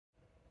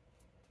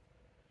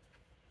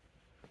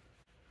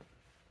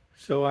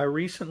So I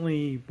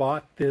recently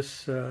bought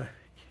this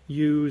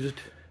used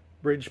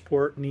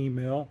Bridgeport knee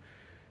mill.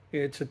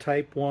 It's a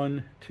Type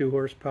 1 2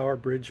 horsepower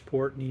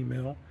Bridgeport knee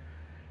mill.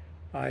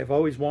 I've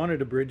always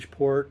wanted a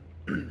Bridgeport,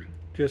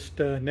 just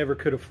never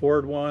could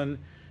afford one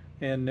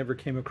and never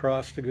came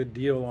across a good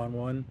deal on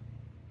one.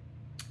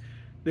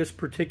 This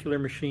particular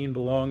machine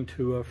belonged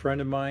to a friend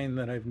of mine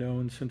that I've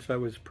known since I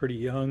was pretty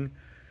young.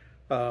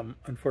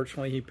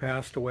 Unfortunately, he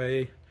passed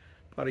away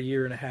about a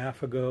year and a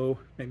half ago,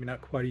 maybe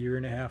not quite a year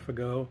and a half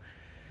ago.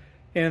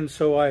 And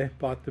so I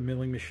bought the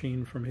milling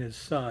machine from his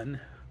son.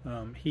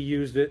 He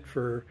used it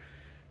for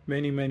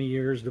many, many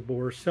years to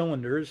bore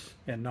cylinders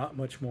and not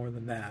much more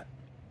than that.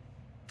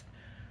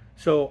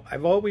 So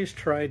I've always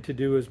tried to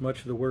do as much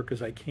of the work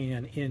as I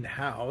can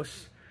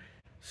in-house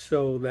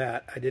so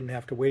that I didn't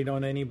have to wait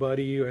on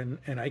anybody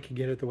and I could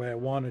get it the way I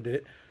wanted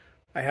it.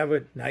 I have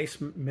a nice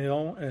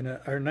mill and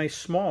a nice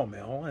small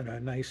mill and a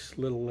nice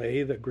little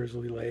lathe, a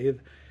grizzly lathe.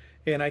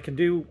 And I can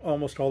do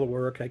almost all the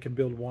work. I can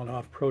build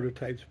one-off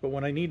prototypes, but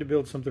when I need to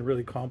build something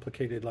really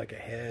complicated like a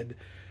head,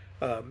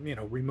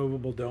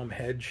 removable dome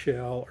head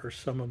shell or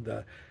some of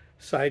the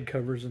side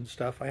covers and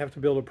stuff, I have to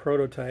build a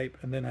prototype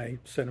and then I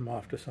send them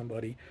off to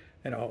somebody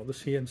and all the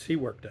CNC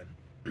work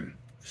done.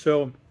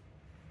 So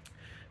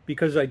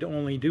because I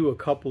only do a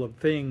couple of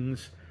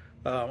things,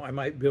 I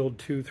might build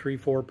 2, 3,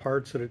 4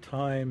 parts at a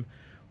time,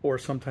 or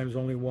sometimes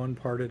only one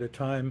part at a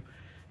time.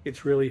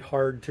 It's really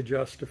hard to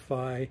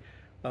justify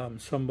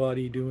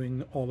somebody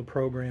doing all the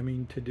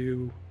programming to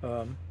do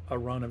a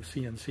run of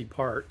CNC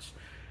parts.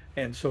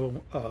 And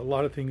so a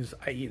lot of things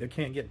I either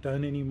can't get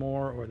done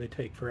anymore or they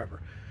take forever.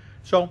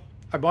 So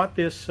I bought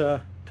this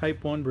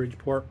Type 1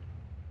 Bridgeport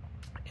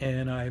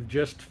and I've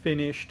just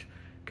finished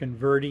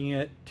converting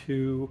it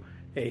to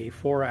a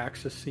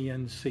 4-axis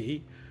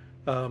CNC.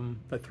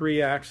 The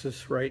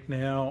 3-axis right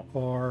now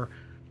are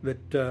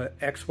that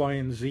X, Y,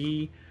 and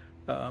Z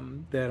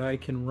that I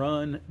can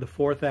run. The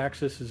 4th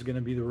axis is going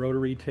to be the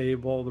rotary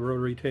table. The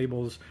rotary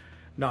table's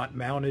not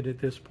mounted at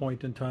this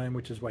point in time,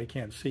 which is why you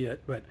can't see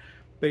it, but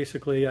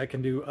basically I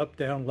can do up,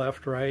 down,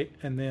 left, right,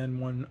 and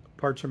then when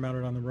parts are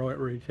mounted on the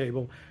rotary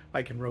table,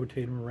 I can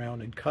rotate them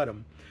around and cut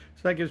them.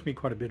 So that gives me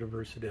quite a bit of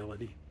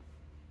versatility.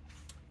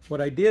 What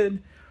I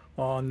did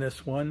on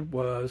this one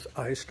was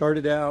I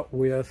started out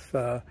with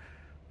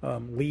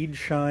lead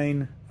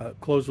shine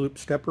closed loop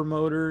stepper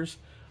motors.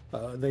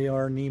 They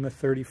are NEMA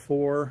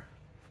 34.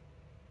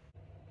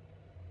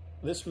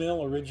 This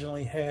mill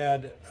originally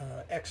had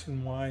X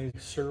and Y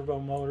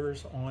servo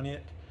motors on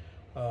it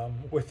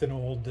with an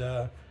old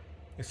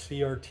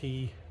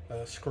CRT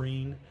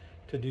screen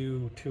to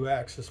do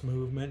 2-axis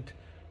movement.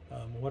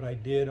 What I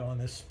did on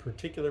this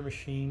particular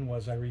machine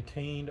was I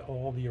retained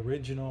all the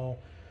original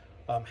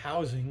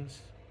housings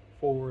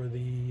for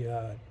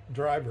the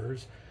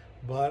drivers,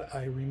 but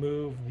I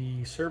removed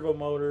the servo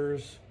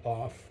motors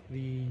off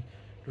the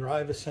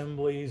drive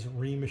assemblies,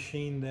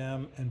 remachined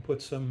them, and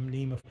put some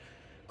NEMA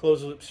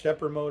closed loop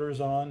stepper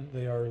motors on.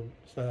 They are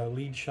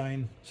lead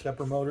shine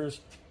stepper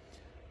motors.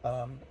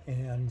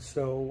 And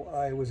so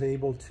I was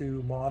able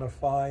to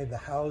modify the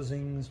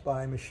housings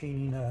by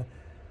machining a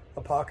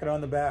pocket on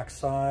the back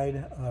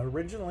side.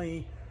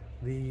 Originally,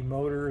 the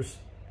motors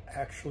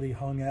actually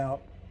hung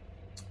out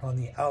on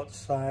the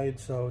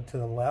outside, so to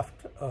the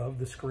left of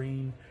the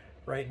screen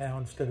right now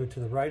instead of to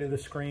the right of the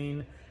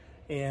screen.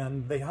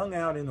 And they hung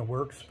out in the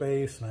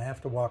workspace and I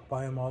have to walk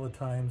by them all the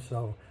time.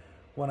 So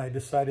when I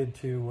decided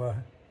to,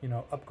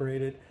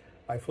 upgrade it,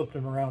 I flipped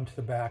them around to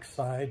the back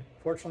side.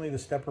 Fortunately, the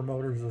stepper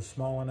motors are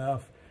small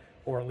enough,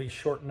 or at least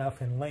short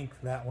enough in length,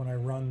 that when I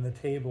run the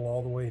table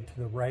all the way to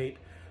the right,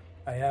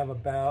 I have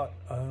about,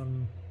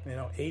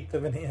 1/8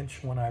 of an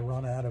inch when I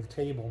run out of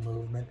table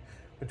movement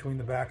between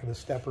the back of the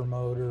stepper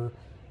motor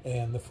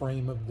and the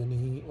frame of the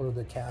knee, or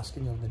the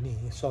casting of the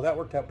knee. So that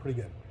worked out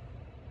pretty good.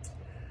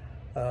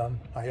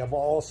 I have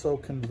also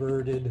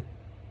converted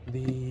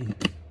the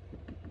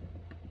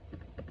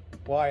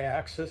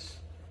Y-axis,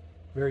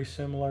 very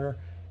similar.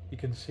 You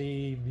can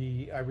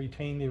see I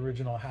retained the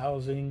original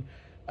housing.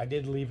 I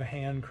did leave a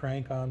hand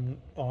crank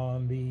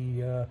on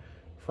the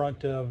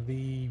front of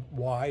the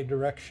Y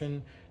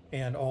direction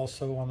and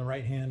also on the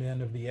right hand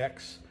end of the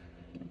X.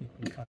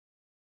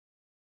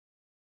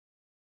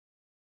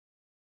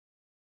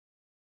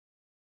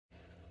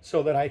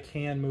 So that I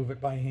can move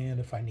it by hand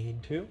if I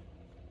need to.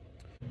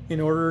 In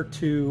order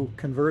to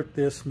convert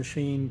this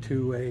machine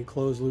to a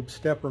closed loop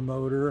stepper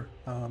motor,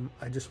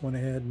 I just went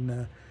ahead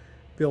and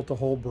built a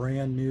whole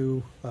brand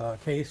new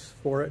case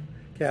for it,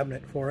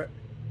 cabinet for it.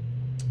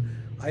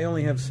 I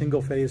only have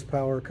single phase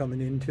power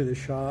coming into the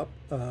shop.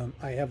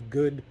 I have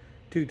good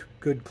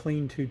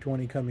clean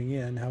 220 coming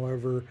in.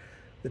 However,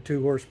 the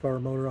 2 horsepower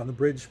motor on the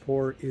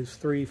Bridgeport is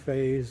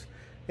 3-phase,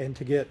 and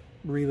to get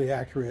really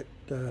accurate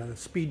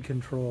speed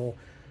control,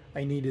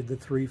 I needed the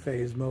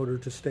 3-phase motor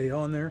to stay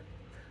on there.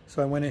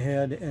 So I went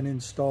ahead and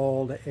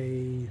installed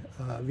a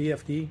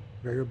VFD,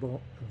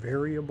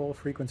 variable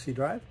frequency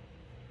drive.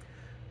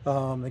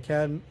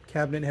 The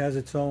cabinet has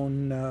its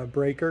own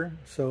breaker,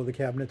 so the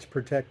cabinet's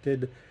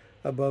protected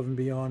above and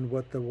beyond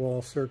what the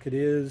wall circuit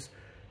is.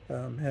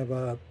 Have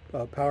a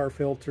power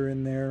filter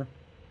in there.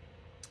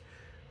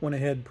 Went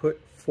ahead, put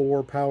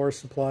 4 power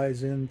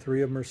supplies in.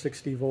 3 of them are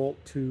 60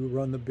 volt to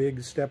run the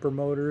big stepper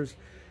motors,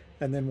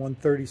 and then one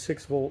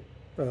 36 volt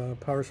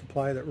power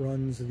supply that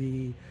runs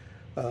the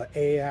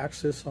A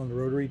axis on the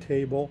rotary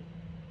table.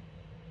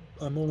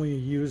 I'm only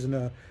using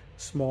a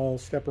small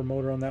stepper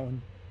motor on that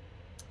one,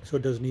 so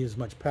it doesn't need as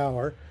much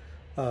power.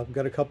 I've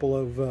got a couple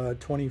of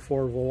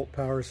 24 volt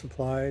power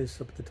supplies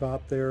up at the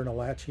top there and a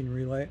latching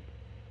relay.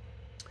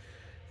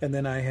 And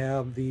then I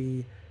have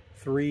the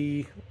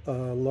 3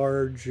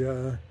 large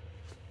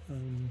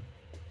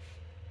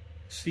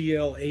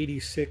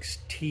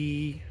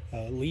CL86T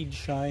lead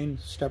shine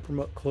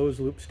closed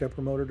loop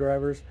stepper motor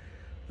drivers.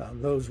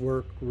 Those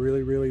work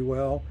really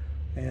well,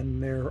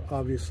 and they're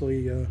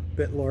obviously a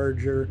bit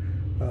larger.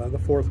 The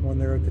 4th one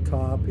there at the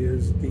top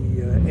is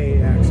the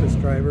A-axis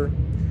driver.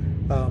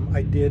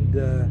 I did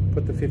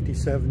put the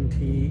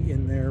 57T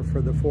in there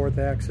for the 4th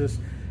axis.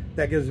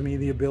 That gives me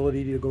the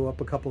ability to go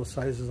up a couple of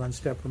sizes on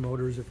stepper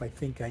motors if I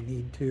think I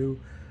need to.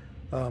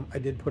 I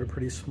did put a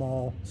pretty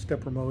small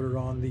stepper motor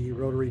on the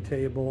rotary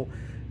table,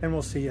 and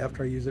we'll see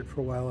after I use it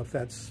for a while if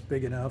that's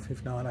big enough.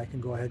 If not, I can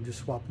go ahead and just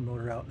swap the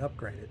motor out and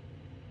upgrade it.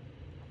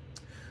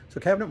 So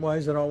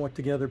cabinet-wise, it all went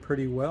together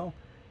pretty well,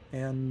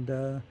 and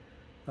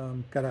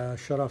got a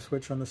shut-off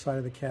switch on the side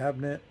of the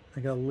cabinet. I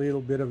got a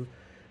little bit of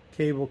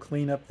cable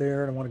cleanup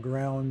there, and I want to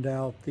ground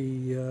out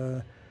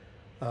the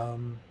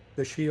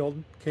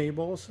shield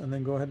cables, and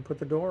then go ahead and put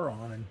the door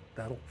on, and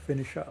that'll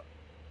finish up.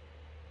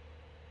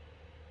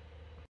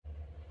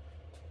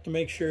 To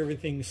make sure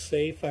everything's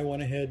safe, I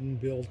went ahead and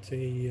built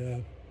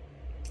an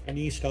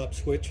e-stop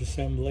switch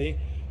assembly.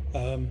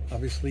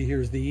 Obviously,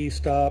 here's the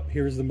e-stop,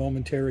 here's the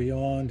momentary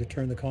on to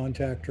turn the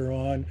contactor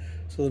on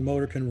so the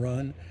motor can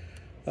run.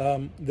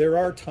 There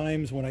are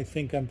times when I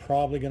think I'm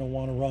probably going to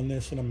want to run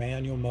this in a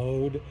manual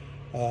mode,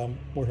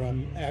 where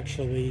I'm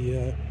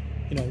actually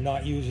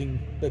not using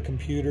the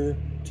computer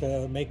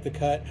to make the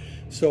cut.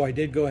 So I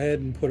did go ahead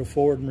and put a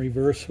forward and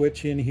reverse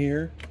switch in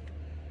here.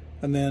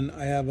 And then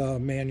I have a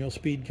manual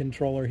speed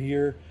controller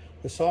here.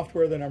 The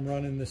software that I'm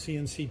running, the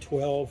CNC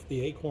 12,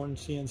 the Acorn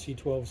CNC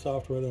 12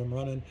 software that I'm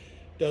running,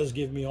 does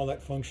give me all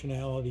that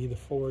functionality, the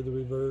forward, the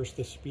reverse,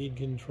 the speed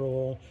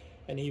control,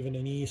 and even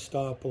an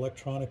e-stop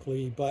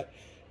electronically. But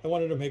I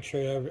wanted to make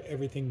sure I have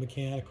everything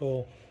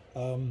mechanical.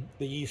 The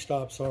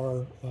e-stops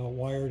are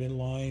wired in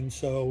line,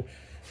 so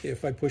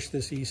if I push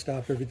this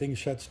e-stop, everything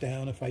shuts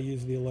down. If I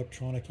use the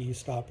electronic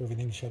e-stop,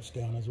 everything shuts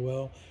down as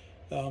well.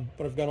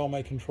 But I've got all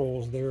my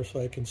controls there,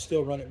 so I can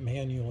still run it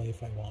manually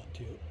if I want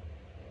to.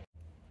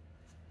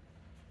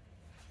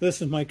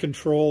 This is my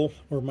control,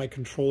 or my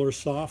controller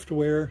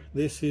software.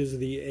 This is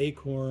the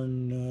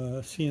Acorn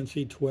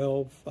CNC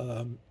 12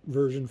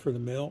 version for the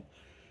mill.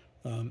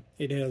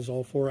 It has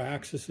all 4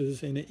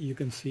 axes in it. You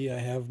can see I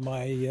have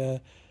my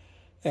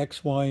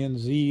X, Y, and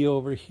Z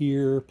over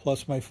here,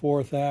 plus my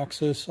 4th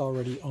axis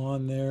already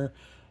on there.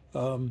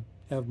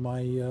 Have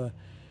my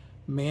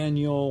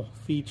manual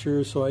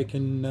features, so I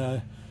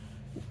can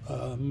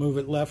move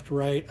it left,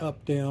 right,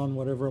 up, down,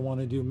 whatever I want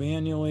to do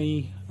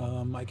manually.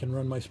 I can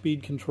run my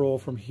speed control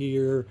from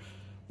here,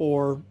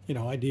 or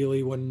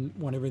ideally when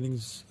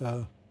everything's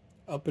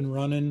up and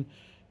running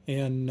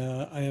and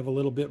I have a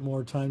little bit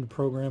more time to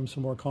program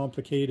some more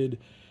complicated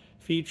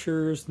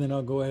features, then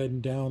I'll go ahead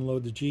and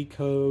download the G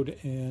code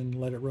and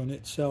let it run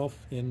itself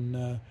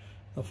in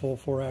a full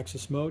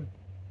 4-axis mode.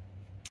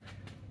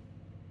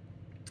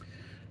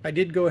 I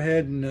did go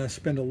ahead and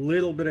spend a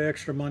little bit of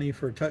extra money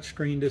for a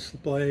touchscreen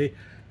display,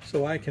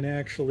 so I can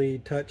actually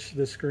touch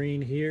the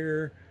screen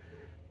here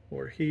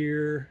or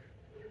here,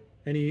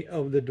 any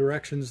of the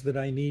directions that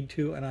I need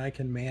to, and I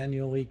can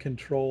manually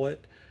control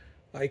it.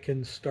 I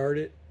can start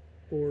it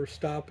or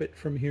stop it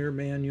from here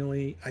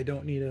manually. I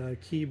don't need a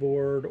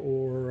keyboard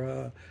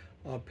or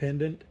a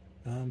pendant,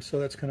 so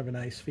that's kind of a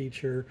nice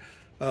feature.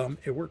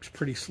 It works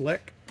pretty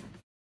slick.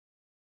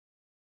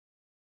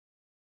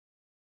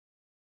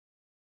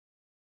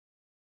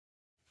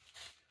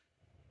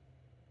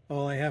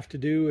 All I have to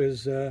do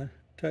is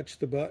touch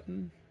the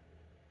button,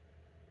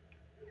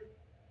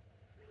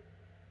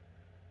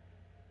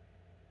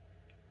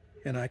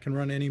 and I can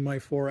run any of my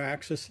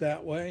 4-axis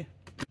that way.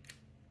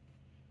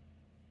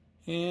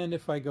 And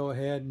if I go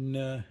ahead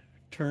and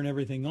turn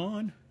everything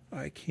on,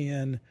 I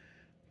can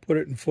put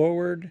it in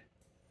forward,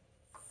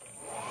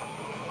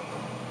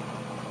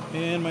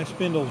 and my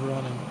spindle's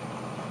running.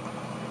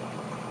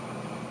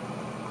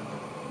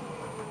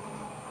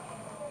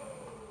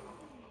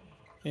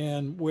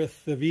 And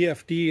with the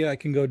VFD, I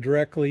can go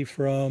directly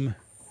from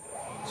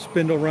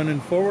spindle running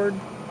forward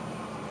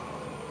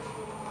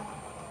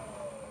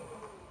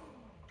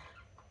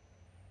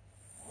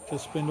to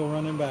spindle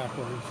running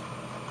backwards.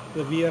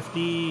 The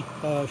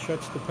VFD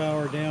shuts the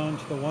power down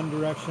to the one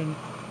direction,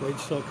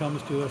 waits till it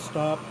comes to a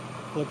stop,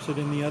 flips it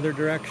in the other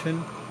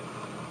direction.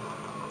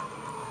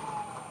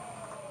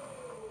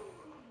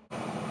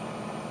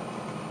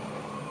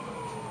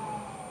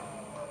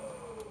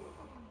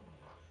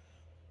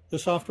 The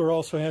software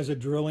also has a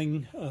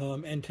drilling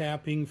and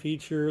tapping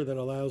feature that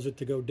allows it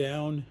to go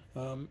down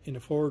in the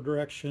forward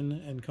direction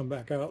and come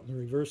back out in the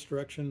reverse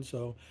direction.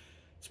 So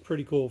it's a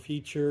pretty cool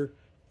feature.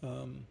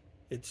 I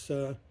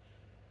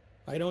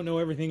don't know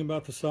everything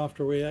about the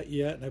software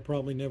yet, and I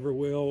probably never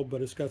will,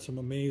 but it's got some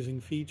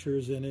amazing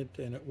features in it,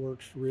 and it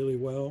works really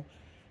well.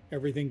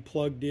 Everything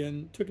plugged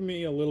in. Took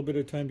me a little bit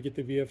of time to get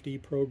the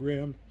VFD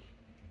program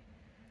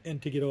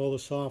and to get all the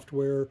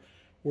software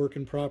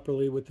working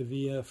properly with the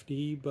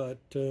VFD, but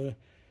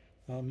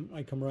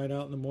I come right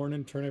out in the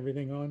morning, turn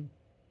everything on,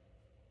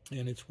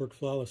 and it's worked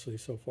flawlessly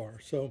so far.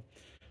 So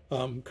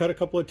cut a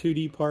couple of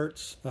 2D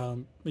parts,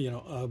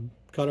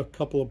 cut a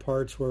couple of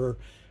parts where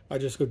I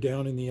just go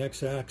down in the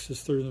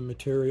x-axis through the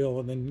material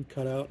and then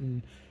cut out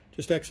and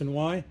just X and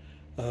Y.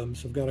 So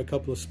I've got a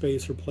couple of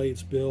spacer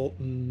plates built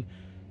and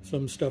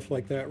some stuff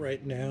like that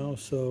right now.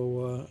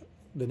 So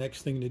the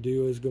next thing to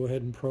do is go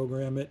ahead and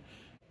program it.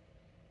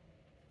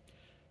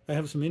 I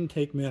have some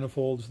intake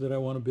manifolds that I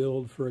want to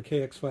build for a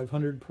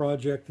KX500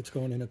 project that's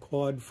going in a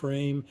quad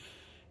frame,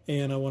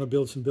 and I want to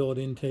build some billet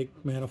intake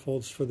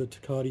manifolds for the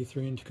Takati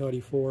 3 and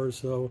Takati 4,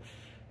 so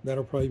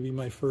that'll probably be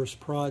my first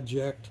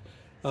project.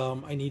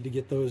 I need to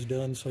get those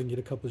done so I can get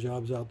a couple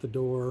jobs out the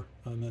door.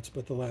 That's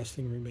about the last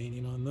thing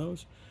remaining on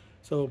those.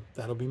 So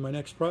that'll be my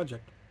next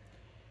project.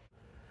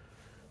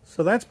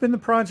 So that's been the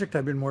project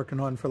I've been working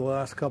on for the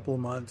last couple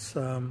of months.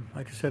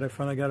 Like I said, I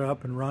finally got it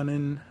up and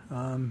running.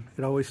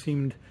 It always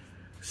seemed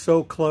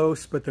so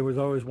close, but there was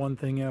always one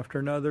thing after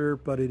another,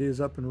 but it is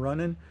up and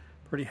running.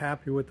 Pretty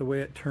happy with the way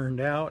it turned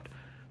out.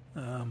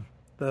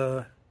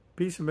 The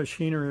piece of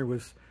machinery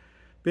was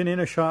been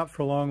in a shop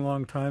for a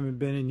long time and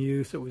been in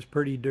use. It was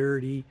pretty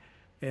dirty,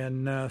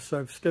 and so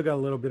I've still got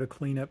a little bit of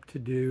cleanup to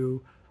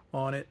do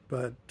on it,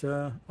 but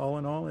all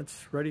in all,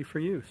 it's ready for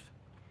use.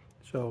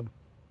 So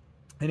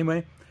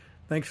anyway,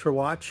 thanks for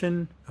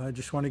watching. I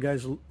just want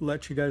to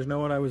let you guys know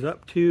what I was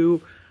up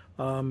to.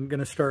 I'm going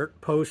to start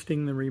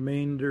posting the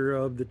remainder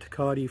of the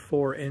Takati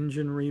 4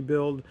 engine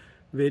rebuild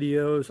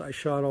videos. I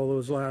shot all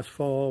those last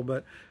fall,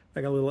 but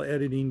I got a little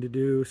editing to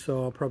do,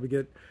 so I'll probably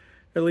get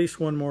at least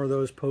one more of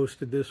those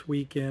posted this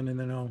weekend, and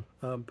then I'll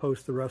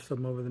post the rest of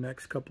them over the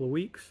next couple of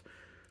weeks.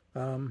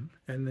 And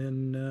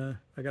then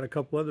I got a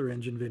couple other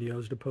engine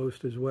videos to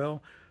post as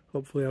well.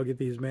 Hopefully I'll get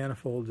these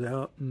manifolds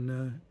out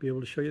and be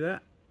able to show you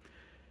that.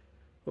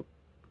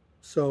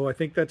 So I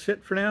think that's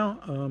it for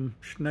now.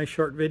 Nice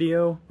short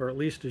video, or at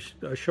least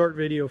a short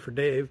video for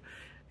Dave.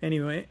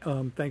 Anyway,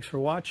 thanks for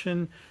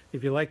watching.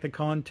 If you like the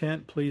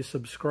content, please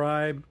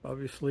subscribe.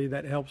 Obviously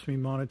that helps me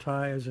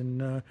monetize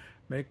and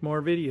make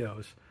more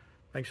videos.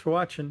 Thanks for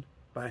watching.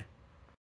 Bye.